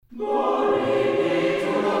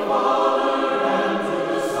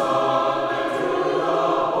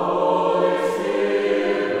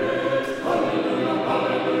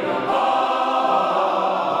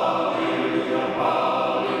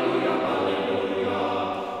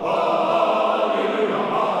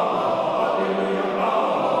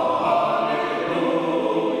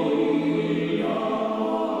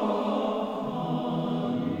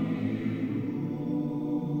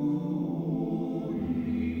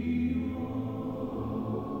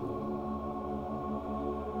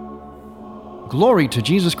Glory to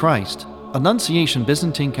Jesus Christ. Annunciation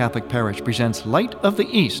Byzantine Catholic Parish presents Light of the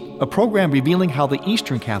East, a program revealing how the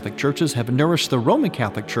Eastern Catholic Churches have nourished the Roman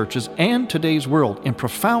Catholic Churches and today's world in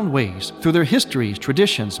profound ways through their histories,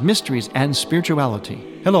 traditions, mysteries, and spirituality.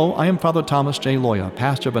 Hello, I am Father Thomas J. Loya,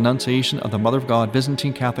 pastor of Annunciation of the Mother of God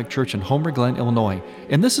Byzantine Catholic Church in Homer Glen, Illinois,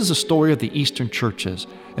 and this is a story of the Eastern Churches,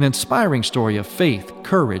 an inspiring story of faith,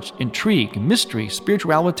 courage, intrigue, mystery,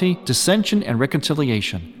 spirituality, dissension, and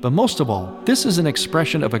reconciliation. But most of all, this is an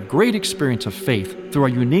expression of a great experience of faith through our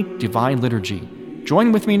unique divine liturgy.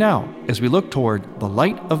 Join with me now as we look toward the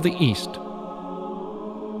Light of the East.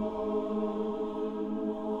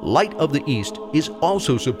 Light of the East is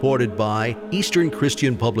also supported by Eastern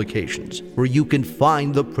Christian Publications, where you can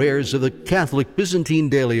find the prayers of the Catholic Byzantine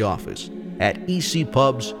Daily Office at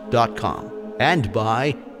ecpubs.com, and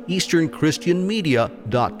by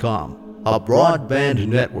EasternChristianMedia.com, a broadband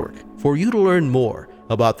network for you to learn more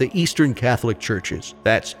about the Eastern Catholic Churches.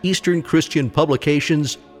 That's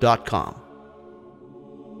EasternChristianPublications.com.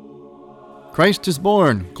 Christ is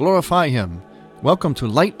born. Glorify Him. Welcome to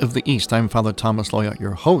Light of the East. I'm Father Thomas Loya,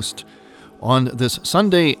 your host. On this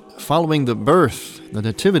Sunday following the birth, the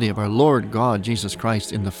nativity of our Lord God Jesus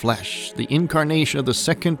Christ in the flesh, the incarnation of the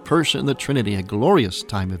second person in the Trinity, a glorious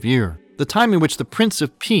time of year, the time in which the Prince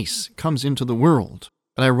of Peace comes into the world.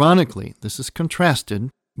 But ironically, this is contrasted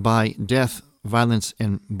by death, violence,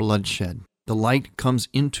 and bloodshed. The light comes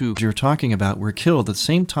into, you're talking about, we're killed at the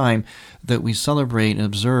same time that we celebrate and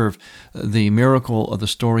observe the miracle of the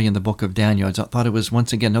story in the book of Daniel. I thought it was,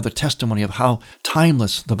 once again, another testimony of how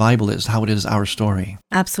timeless the Bible is, how it is our story.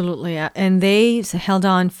 Absolutely. And they held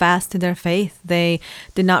on fast to their faith. They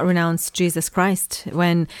did not renounce Jesus Christ.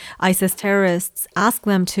 When ISIS terrorists asked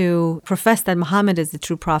them to profess that Muhammad is the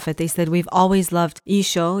true prophet, they said, we've always loved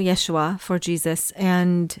Yeshua, for Jesus,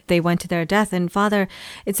 and they went to their death. And Father,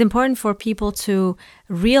 it's important for people to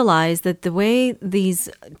realize that the way these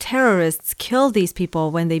terrorists kill these people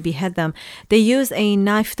when they behead them, they use a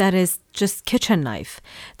knife that is just kitchen knife.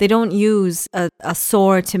 They don't use a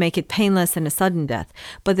sword to make it painless and a sudden death,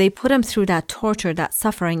 but they put them through that torture, that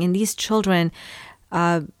suffering. And these children,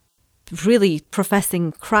 really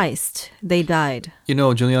professing Christ, they died. You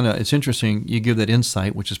know, Juliana, it's interesting you give that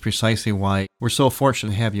insight, which is precisely why we're so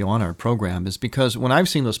fortunate to have you on our program, is because when I've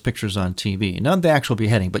seen those pictures on TV, not the actual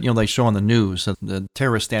beheading, but, they show on the news, the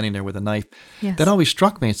terrorist standing there with a knife, yes, that always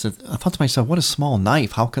struck me. I thought to myself, what a small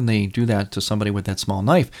knife. How can they do that to somebody with that small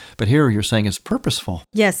knife? But here you're saying it's purposeful.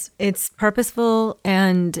 Yes, it's purposeful,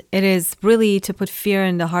 and it is really to put fear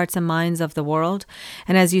in the hearts and minds of the world.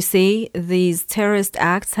 And as you see, these terrorist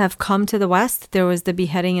acts have come to the West. There was the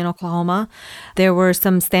beheading in Oklahoma. There were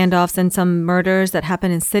some standoffs and some murders that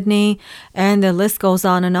happened in Sydney, and the list goes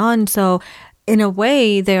on and on. So in a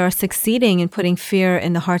way, they are succeeding in putting fear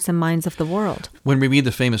in the hearts and minds of the world. When we read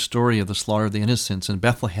the famous story of the slaughter of the innocents in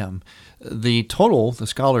Bethlehem, the total, the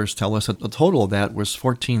scholars tell us that the total of that was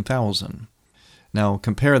 14,000. Now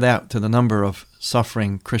compare that to the number of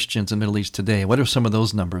suffering Christians in the Middle East today. What are some of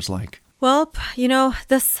those numbers like? Well,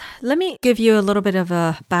 let me give you a little bit of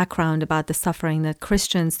a background about the suffering that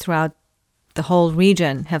Christians throughout the whole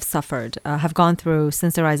region have suffered, have gone through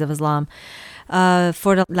since the rise of Islam.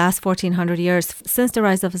 For the last 1,400 years, since the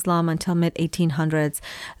rise of Islam until mid-1800s,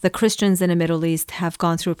 the Christians in the Middle East have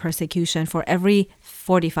gone through persecution for every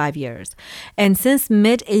 45 years. And since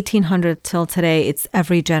mid-1800 till today, it's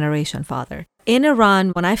every generation, Father. In Iran,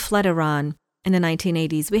 when I fled Iran, in the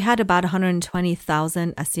 1980s, we had about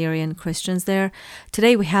 120,000 Assyrian Christians there.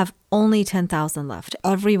 Today, we have only 10,000 left.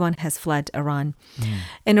 Everyone has fled Iran.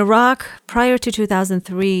 In Iraq, prior to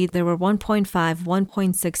 2003, there were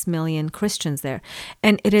 1.6 million Christians there.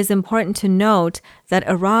 And it is important to note that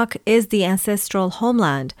Iraq is the ancestral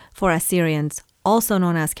homeland for Assyrians, also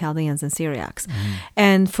known as Chaldeans and Syriacs.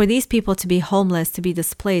 And for these people to be homeless, to be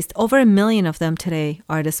displaced, over 1 million of them today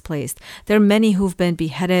are displaced. There are many who've been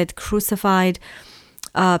beheaded, crucified,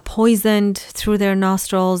 poisoned through their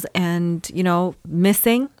nostrils, and,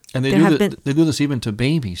 missing. And they do this even to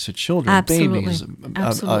babies, to children, Absolutely. babies,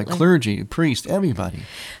 Absolutely. Clergy, priests, everybody.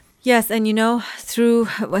 Yes, and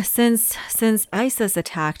since ISIS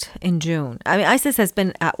attacked in June, I mean, ISIS has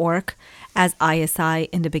been at work as ISI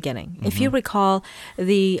in the beginning. If you recall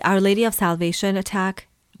the Our Lady of Salvation attack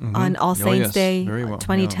on All Saints Day, Very well.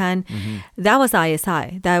 2010, that was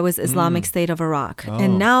ISI. That was Islamic State of Iraq.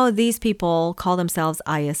 And now these people call themselves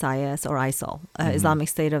ISIS or ISIL, Islamic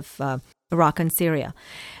State of Iraq and Syria.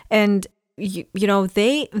 And,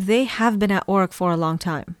 they have been at work for a long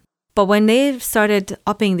time. But when they started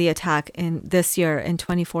upping the attack in this year, in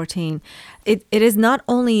 2014, it is not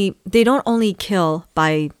only, they don't only kill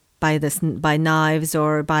by knives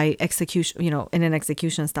or by execution, in an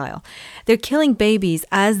execution style. They're killing babies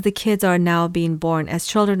as the kids are now being born, as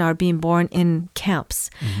children are being born in camps,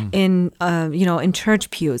 in church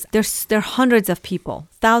pews. There are hundreds of people,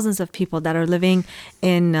 thousands of people that are living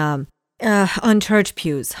in on church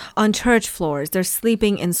pews, on church floors. They're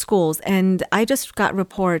sleeping in schools. And I just got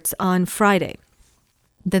reports on Friday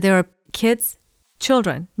that there are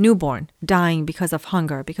children, newborn, dying because of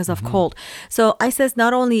hunger, because of cold. So ISIS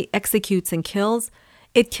not only executes and kills,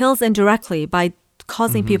 it kills indirectly by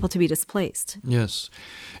causing people to be displaced. Yes.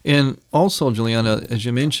 And also, Juliana, as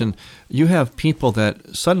you mentioned, you have people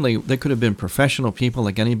that suddenly, they could have been professional people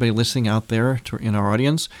like anybody listening out there in our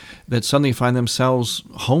audience, that suddenly find themselves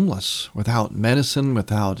homeless, without medicine,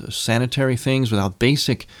 without sanitary things, without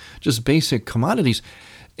basic commodities.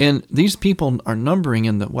 And these people are numbering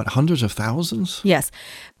in the, hundreds of thousands? Yes.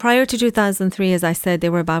 Prior to 2003, as I said, they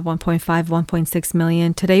were about 1.5, 1.6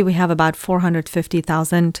 million. Today, we have about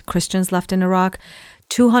 450,000 Christians left in Iraq,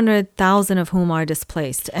 200,000 of whom are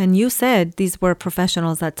displaced. And you said these were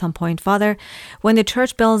professionals at some point. Father, when the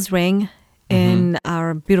church bells ring in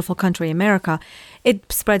our beautiful country, America,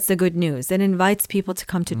 it spreads the good news. It invites people to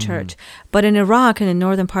come to church. But in Iraq, in the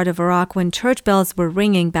northern part of Iraq, when church bells were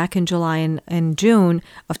ringing back in July and June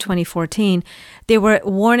of 2014, they were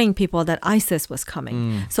warning people that ISIS was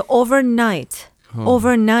coming. So overnight,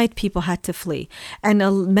 people had to flee. And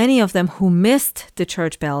many of them who missed the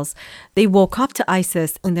church bells, they woke up to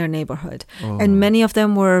ISIS in their neighborhood. And many of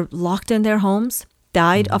them were locked in their homes,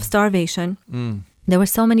 died of starvation. There were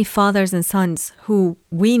so many fathers and sons who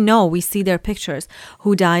we see their pictures,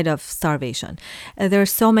 who died of starvation. There are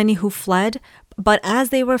so many who fled, but as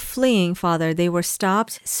they were fleeing, Father, they were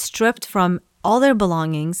stopped, stripped from all their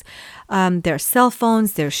belongings, their cell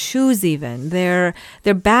phones, their shoes even, their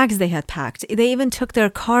bags they had packed. They even took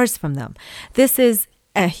their cars from them. This is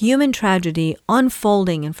a human tragedy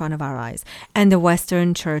unfolding in front of our eyes, and the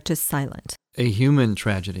Western church is silent. A human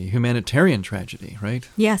tragedy, humanitarian tragedy, right?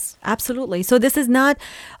 Yes, absolutely. So this is not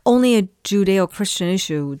only a Judeo-Christian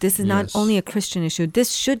issue. This is not only a Christian issue.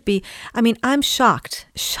 This should be, I'm shocked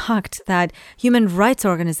that human rights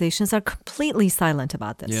organizations are completely silent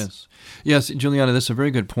about this. Yes, Juliana, that's a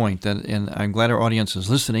very good point, and I'm glad our audience is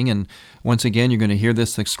listening. And once again, you're going to hear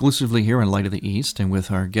this exclusively here on Light of the East and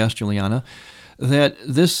with our guest, Juliana, that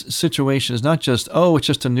this situation is not just, it's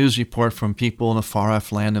just a news report from people in a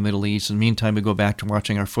far-off land in the Middle East, and meantime we go back to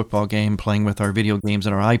watching our football game, playing with our video games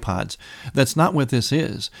and our iPods. That's not what this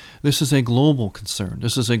is. This is a global concern.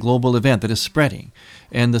 This is a global event that is spreading,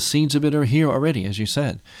 and the seeds of it are here already, as you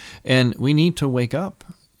said. And we need to wake up.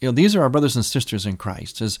 These are our brothers and sisters in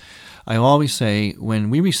Christ. As I always say, when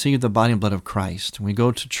we receive the body and blood of Christ, when we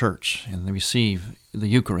go to church and receive the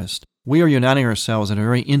Eucharist, we are uniting ourselves in a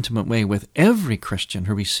very intimate way with every Christian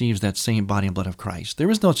who receives that same body and blood of Christ. There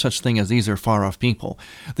is no such thing as these are far-off people.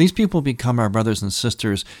 These people become our brothers and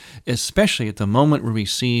sisters, especially at the moment we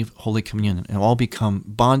receive Holy Communion, and all become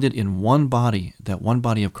bonded in one body, that one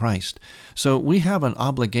body of Christ. So we have an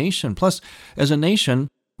obligation. Plus, as a nation,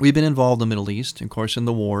 we've been involved in the Middle East, of course, in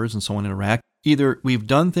the wars and so on in Iraq. Either we've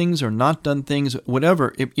done things or not done things,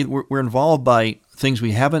 whatever. We're involved by things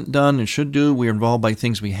we haven't done and should do. We're involved by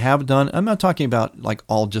things we have done. I'm not talking about like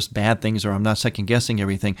all just bad things, or I'm not second-guessing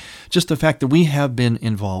everything. Just the fact that we have been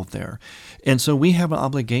involved there. And so we have an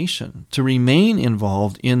obligation to remain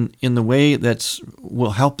involved in the way that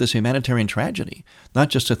will help this humanitarian tragedy, not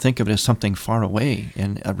just to think of it as something far away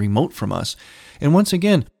and remote from us. And once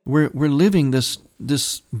again, we're living this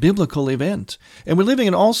biblical event. And we're living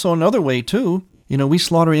it also another way, too. We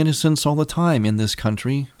slaughter innocents all the time in this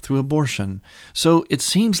country through abortion. So it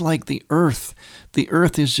seems like the earth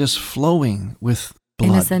is just flowing with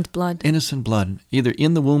blood. Innocent blood, either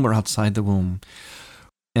in the womb or outside the womb.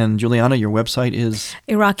 And Juliana, your website is?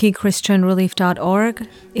 IraqiChristianRelief.org,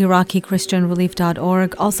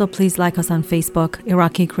 IraqiChristianRelief.org. Also, please like us on Facebook,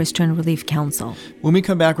 Iraqi Christian Relief Council. When we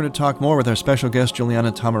come back, we're going to talk more with our special guest,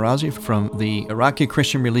 Juliana Tamarazi from the Iraqi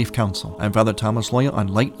Christian Relief Council. I'm Father Thomas Loya on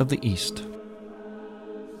Light of the East.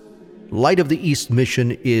 Light of the East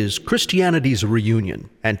mission is Christianity's reunion,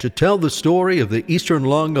 and to tell the story of the eastern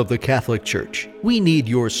lung of the Catholic Church, we need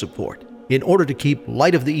your support. In order to keep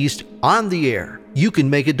Light of the East on the air, you can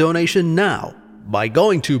make a donation now by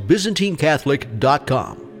going to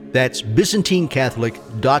ByzantineCatholic.com. That's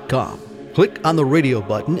ByzantineCatholic.com. Click on the radio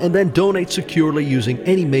button and then donate securely using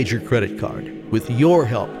any major credit card. With your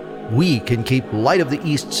help, we can keep Light of the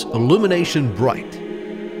East's illumination bright.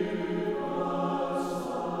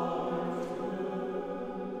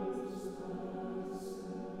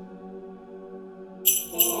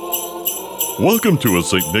 Welcome to a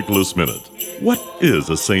St. Nicholas Minute. What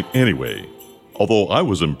is a saint anyway? Although I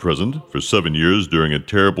was imprisoned for 7 years during a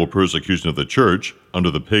terrible persecution of the Church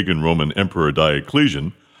under the pagan Roman Emperor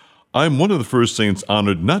Diocletian, I'm one of the first saints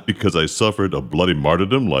honored not because I suffered a bloody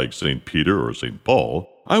martyrdom like St. Peter or St. Paul.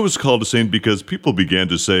 I was called a saint because people began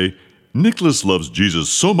to say, Nicholas loves Jesus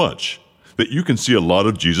so much that you can see a lot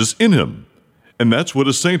of Jesus in him. And that's what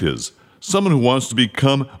a saint is, someone who wants to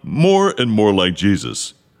become more and more like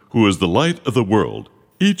Jesus, who is the light of the world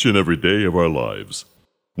each and every day of our lives.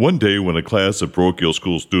 One day when a class of parochial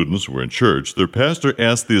school students were in church, their pastor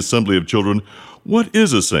asked the assembly of children, "What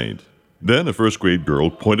is a saint?" Then a first-grade girl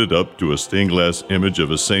pointed up to a stained glass image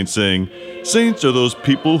of a saint saying, "Saints are those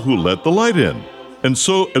people who let the light in." And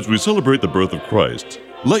so, as we celebrate the birth of Christ,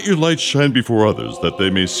 let your light shine before others that they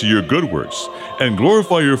may see your good works and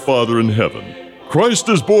glorify your Father in heaven. Christ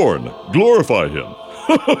is born. Glorify him.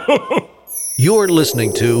 You're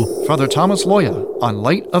listening to Father Thomas Loya on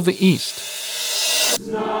Light of the East.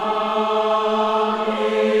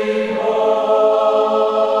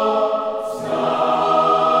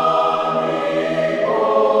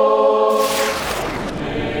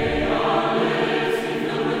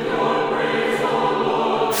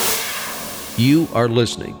 You are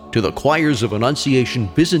listening to the Choirs of Annunciation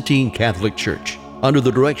Byzantine Catholic Church under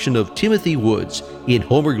the direction of Timothy Woods in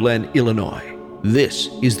Homer Glen, Illinois. This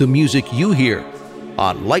is the music you hear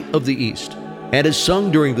on Light of the East and is sung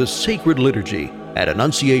during the sacred liturgy at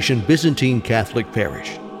Annunciation Byzantine Catholic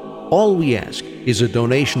Parish. All we ask is a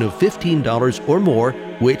donation of $15 or more,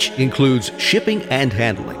 which includes shipping and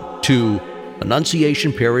handling, to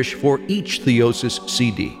Annunciation Parish for each Theosis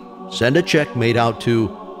CD. Send a check made out to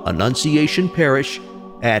Annunciation Parish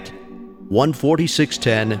at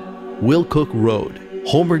 14610 Wilcook Road,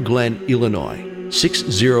 Homer Glen, Illinois,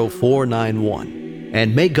 60491.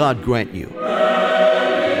 And may God grant you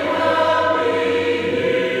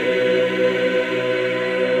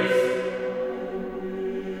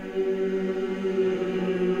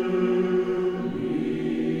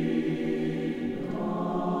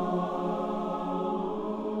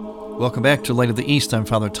Welcome back to Light of the East. I'm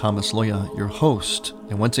Father Thomas Loya, your host.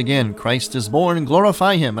 And once again, Christ is born,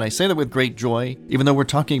 glorify him. And I say that with great joy, even though we're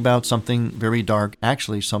talking about something very dark,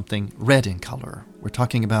 actually something red in color. We're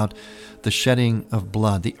talking about the shedding of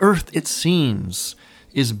blood. The earth, it seems,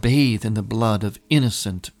 is bathed in the blood of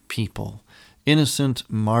innocent people, innocent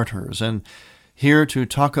martyrs. And here to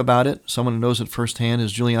talk about it, someone who knows it firsthand,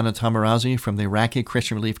 is Juliana Tamarazzi from the Iraqi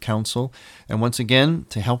Christian Relief Council. And once again,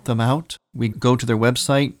 to help them out, we go to their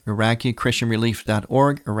website,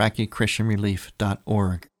 IraqiChristianRelief.org,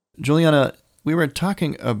 IraqiChristianRelief.org. Juliana, we were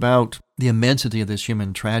talking about the immensity of this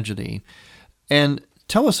human tragedy. And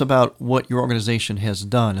tell us about what your organization has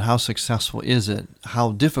done. How successful is it?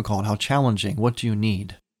 How difficult? How challenging? What do you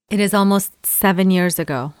need? It is almost 7 years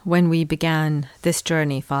ago when we began this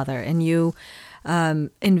journey, Father, and you in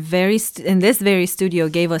this very studio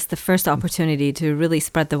gave us the first opportunity to really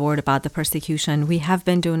spread the word about the persecution. We have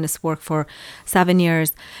been doing this work for 7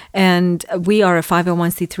 years, and we are a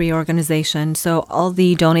 501c3 organization, so all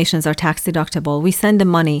the donations are tax deductible. We send the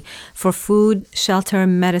money for food, shelter,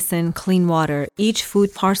 medicine, clean water. Each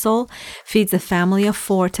food parcel feeds a family of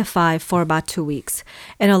 4 to 5 for about 2 weeks.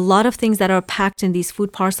 And a lot of things that are packed in these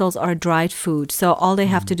food parcels are dried food, so all they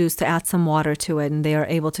have to do is to add some water to it, and they are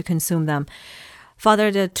able to consume them.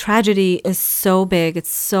 Father, the tragedy is so big,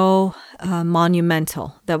 it's so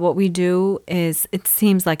monumental that what we do is, it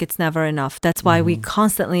seems like it's never enough. That's why we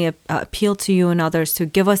constantly appeal to you and others to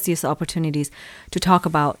give us these opportunities to talk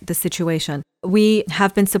about the situation. We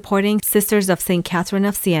have been supporting Sisters of St. Catherine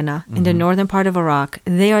of Siena in the northern part of Iraq.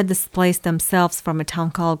 They are displaced themselves from a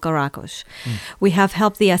town called Garakush. We have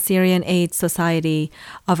helped the Assyrian Aid Society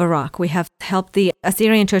of Iraq. We have helped the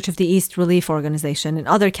Assyrian Church of the East Relief Organization and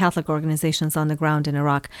other Catholic organizations on the ground in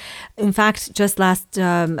Iraq. In fact, just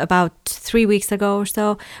about 3 weeks ago or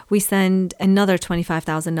so, we sent another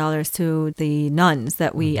 $25,000 to the nuns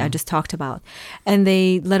that I just talked about. And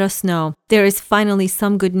they let us know there is finally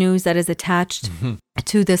some good news that is attached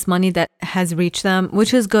to this money that has reached them,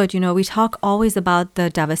 which is good. We talk always about the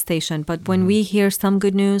devastation, but when we hear some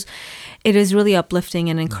good news, it is really uplifting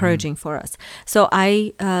and encouraging for us. So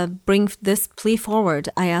I bring this plea forward.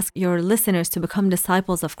 I ask your listeners to become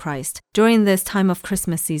disciples of Christ during this time of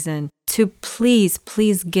Christmas season, to please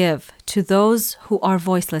give to those who are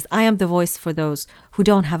voiceless. I am the voice for those who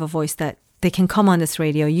don't have a voice, that they can come on this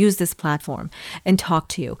radio, use this platform, and talk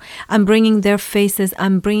to you. I'm bringing their faces,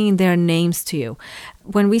 I'm bringing their names to you.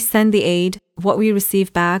 When we send the aid, what we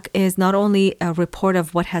receive back is not only a report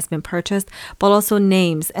of what has been purchased, but also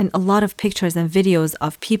names and a lot of pictures and videos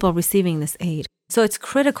of people receiving this aid. So it's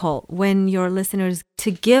critical when your listeners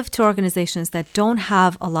to give to organizations that don't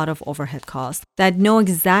have a lot of overhead costs, that know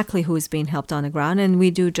exactly who is being helped on the ground, and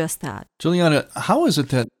we do just that. Juliana, how is it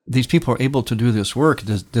that these people are able to do this work?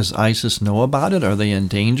 Does ISIS know about it? Are they in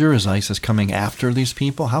danger? Is ISIS coming after these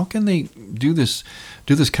people? How can they do this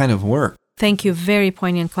kind of work? Thank you. Very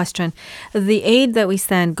poignant question. The aid that we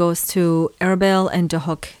send goes to Erbil and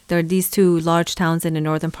Duhok. There are these two large towns in the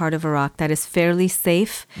northern part of Iraq that is fairly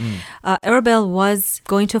safe. Erbil was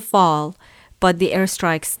going to fall, but the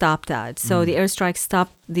airstrike stopped that. So the airstrike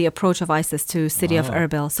stopped the approach of ISIS to city of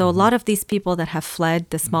Erbil. So a lot of these people that have fled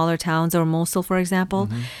the smaller towns, or Mosul, for example,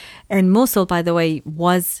 and Mosul, by the way,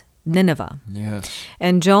 was Nineveh. Yes.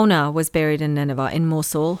 And Jonah was buried in Nineveh, in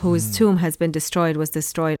Mosul, whose tomb was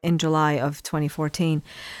destroyed in July of 2014.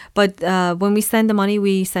 But when we send the money,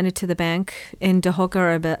 we send it to the bank in Duhok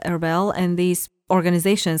or Erbil, and these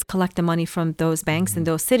organizations collect the money from those banks in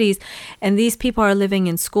those cities. And these people are living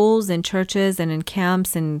in schools, in churches, and in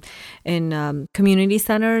camps, and in community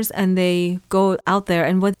centers, and they go out there.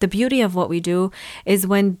 And what the beauty of what we do is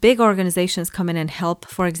when big organizations come in and help,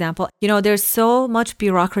 for example, there's so much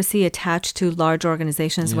bureaucracy attached to large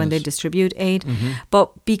organizations when they distribute aid.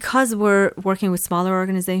 But because we're working with smaller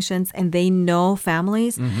organizations and they know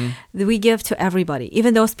families, we give to everybody.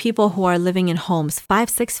 Even those people who are living in homes,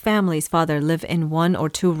 5-6 families, Father, live in 1 or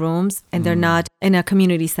 2 rooms, and they're not in a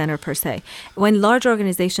community center per se. When large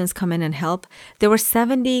organizations come in and help, there were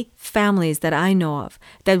 70 families that I know of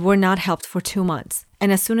that were not helped for 2 months.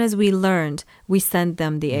 And as soon as we learned, we sent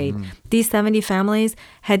them the aid. These 70 families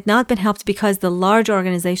had not been helped because the large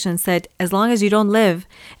organization said, as long as you don't live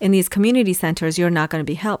in these community centers, you're not going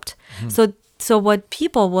to be helped. So what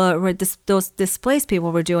people those displaced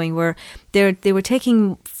people were doing were they were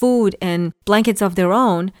taking food and blankets of their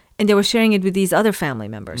own, and they were sharing it with these other family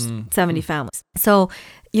members, 70 families. So,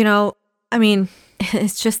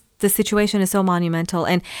 it's just, the situation is so monumental.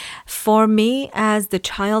 And for me, as the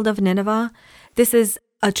child of Nineveh, this is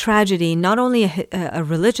a tragedy, not only a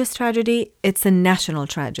religious tragedy, it's a national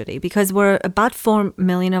tragedy, because we're about 4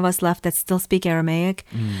 million of us left that still speak Aramaic,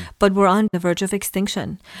 but we're on the verge of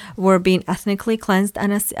extinction. We're being ethnically cleansed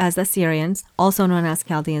as Assyrians, also known as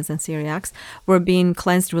Chaldeans and Syriacs. We're being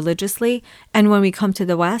cleansed religiously, and when we come to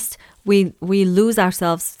the West, we lose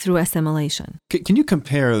ourselves through assimilation. Can you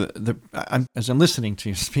compare, as I'm listening to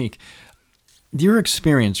you speak, your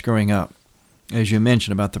experience growing up, as you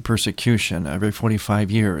mentioned, about the persecution every 45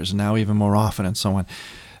 years, now even more often, and so on.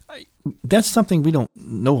 That's something we don't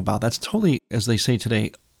know about. That's totally, as they say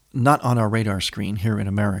today, not on our radar screen here in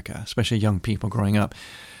America, especially young people growing up.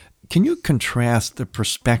 Can you contrast the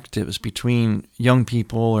perspectives between young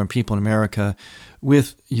people or people in America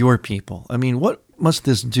with your people? I mean, what must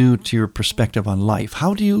this do to your perspective on life?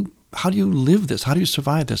 How do you live this? How do you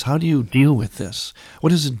survive this? How do you deal with this?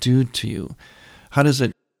 What does it do to you? How does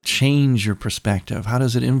it change your perspective? How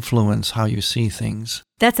does it influence how you see things?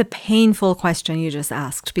 That's a painful question you just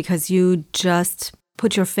asked, because you just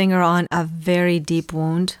put your finger on a very deep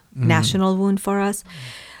wound, national wound for us.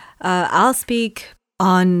 I'll speak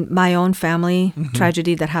on my own family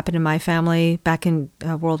tragedy that happened in my family back in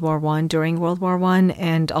World War I, during World War I,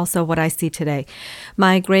 and also what I see today.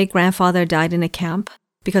 My great-grandfather died in a camp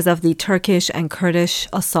because of the Turkish and Kurdish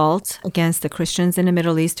assault against the Christians in the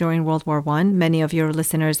Middle East during World War I. Many of your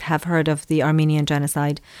listeners have heard of the Armenian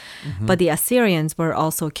genocide. But the Assyrians were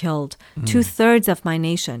also killed. 2/3 of my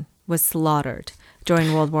nation was slaughtered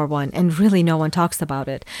during World War I, and really no one talks about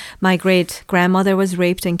it. My great-grandmother was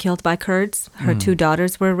raped and killed by Kurds. Her 2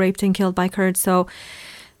 daughters were raped and killed by Kurds. So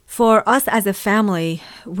for us as a family,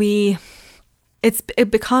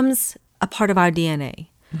 it becomes a part of our DNA.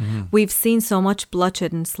 We've seen so much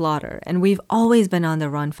bloodshed and slaughter, and we've always been on the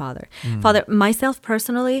run, Father. Father, myself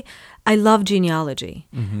personally, I love genealogy,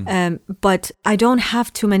 but I don't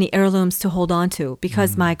have too many heirlooms to hold on to,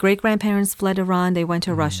 because my great-grandparents fled Iran, they went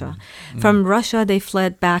to Russia. From Russia, they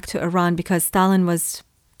fled back to Iran because Stalin was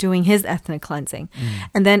doing his ethnic cleansing.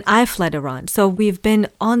 And then I fled Iran. So we've been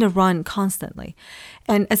on the run constantly.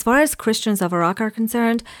 And as far as Christians of Iraq are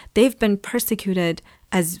concerned, they've been persecuted,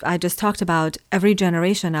 as I just talked about, every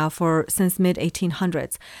generation now since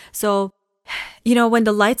mid-1800s. So, when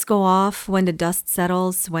the lights go off, when the dust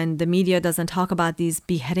settles, when the media doesn't talk about these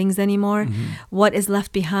beheadings anymore, what is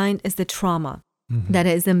left behind is the trauma that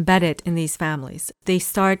is embedded in these families. They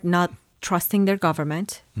start not trusting their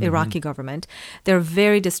government, Iraqi government. They're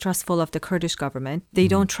very distrustful of the Kurdish government. They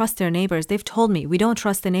don't trust their neighbors. They've told me, we don't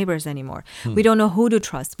trust the neighbors anymore. We don't know who to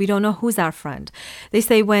trust. We don't know who's our friend. They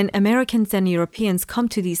say when Americans and Europeans come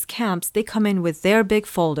to these camps, they come in with their big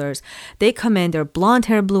folders. They come in, they're blonde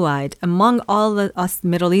hair, blue-eyed, among all us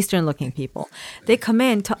Middle Eastern looking people. They come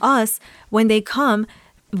in to us, when they come,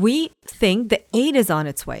 we think the aid is on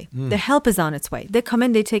its way. The help is on its way. They come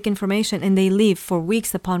in, they take information, and they leave for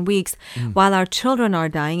weeks upon weeks while our children are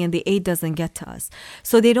dying and the aid doesn't get to us.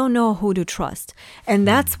 So they don't know who to trust. And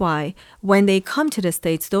that's why when they come to the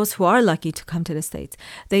States, those who are lucky to come to the States,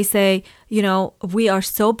 they say, we are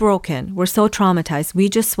so broken, we're so traumatized, we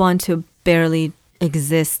just want to barely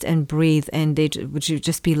exist and breathe, and would you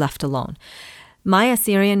just be left alone. My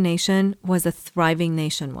Assyrian nation was a thriving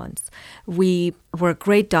nation once. We were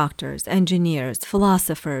great doctors, engineers,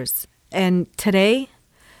 philosophers. And today,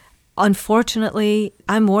 unfortunately,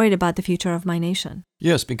 I'm worried about the future of my nation.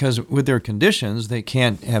 Yes, because with their conditions, they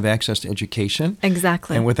can't have access to education.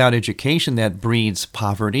 Exactly. And without education, that breeds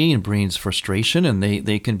poverty and breeds frustration, and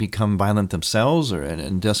they can become violent themselves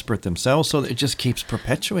and desperate themselves. So it just keeps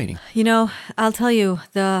perpetuating. I'll tell you,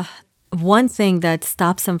 the one thing that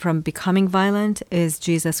stops them from becoming violent is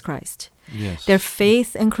Jesus Christ. Yes. Their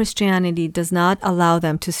faith in Christianity does not allow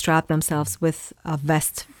them to strap themselves with a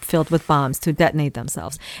vest filled with bombs to detonate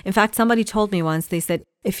themselves. In fact, somebody told me once, they said,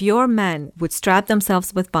 if your men would strap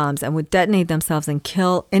themselves with bombs and would detonate themselves and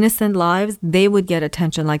kill innocent lives, they would get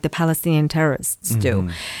attention like the Palestinian terrorists do.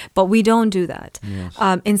 But we don't do that.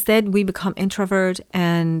 Yes. Instead, we become introvert,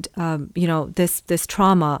 and this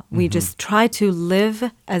trauma, we just try to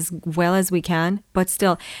live as well as we can, but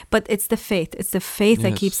it's the faith. It's the faith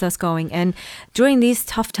that keeps us going. And during these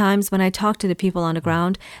tough times, when I talk to the people on the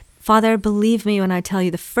ground, Father, believe me when I tell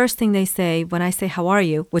you, the first thing they say when I say, how are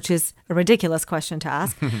you? Which is a ridiculous question to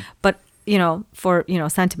ask. But, for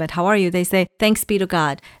sentiment, how are you? They say, thanks be to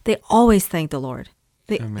God. They always thank the Lord.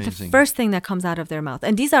 The first thing that comes out of their mouth.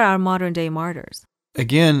 And these are our modern day martyrs.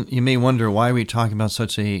 Again, you may wonder why we talk about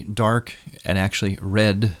such a dark and actually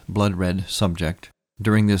blood red subject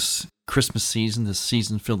during this Christmas season, this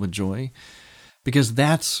season filled with joy, because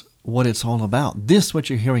that's what it's all about.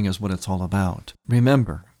 What you're hearing is what it's all about.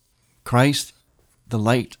 Remember, Christ, the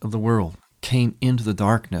light of the world, came into the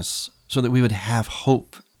darkness so that we would have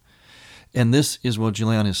hope. And this is what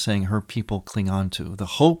Juliana is saying her people cling on to, the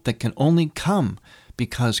hope that can only come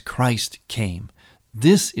because Christ came.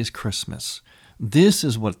 This is Christmas. This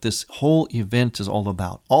is what this whole event is all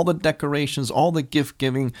about. All the decorations, all the gift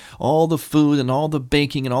giving, all the food and all the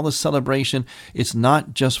baking and all the celebration, it's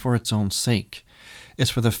not just for its own sake. It's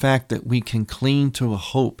for the fact that we can cling to a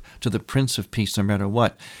hope, to the Prince of Peace, no matter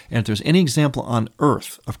what. And if there's any example on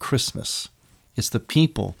earth of Christmas, it's the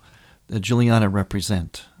people that Juliana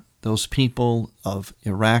represent. Those people of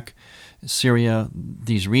Iraq, Syria,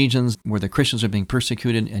 these regions where the Christians are being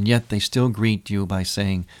persecuted, and yet they still greet you by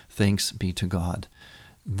saying, thanks be to God.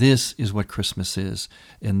 This is what Christmas is,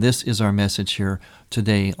 and this is our message here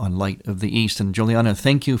today on Light of the East. And Juliana,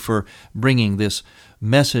 thank you for bringing this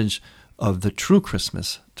message of the true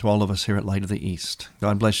Christmas to all of us here at Light of the East.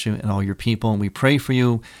 God bless you and all your people, and we pray for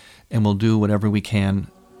you, and we'll do whatever we can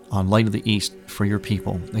on Light of the East for your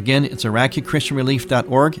people. Again, it's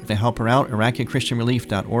IraqiChristianRelief.org. If they help her out,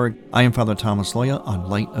 IraqiChristianRelief.org. I am Father Thomas Loya on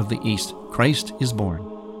Light of the East. Christ is born.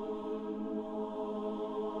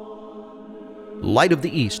 Light of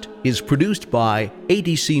the East is produced by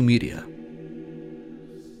ADC Media.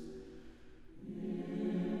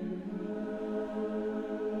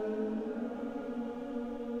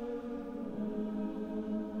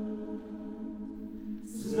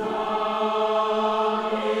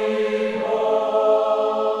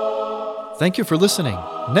 Thank you for listening.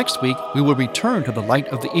 Next week, we will return to the Light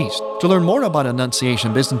of the East. To learn more about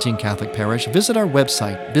Annunciation Byzantine Catholic Parish, visit our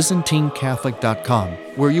website, ByzantineCatholic.com,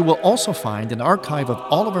 where you will also find an archive of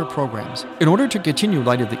all of our programs. In order to continue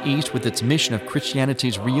Light of the East with its mission of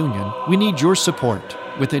Christianity's reunion, we need your support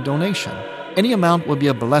with a donation. Any amount will be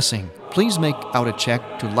a blessing. Please make out a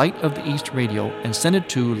check to Light of the East Radio and send it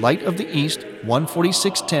to Light of the East,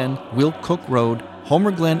 14610 Will Cook Road,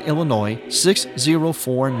 Homer Glen, Illinois,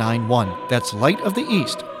 60491. That's Light of the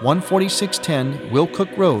East, 14610 Will Cook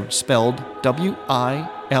Road, spelled WILCOOK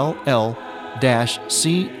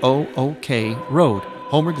Road,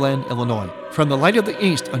 Homer Glen, Illinois. From the Light of the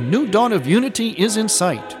East, a new dawn of unity is in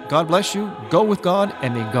sight. God bless you, go with God,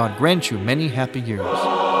 and may God grant you many happy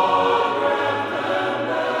years.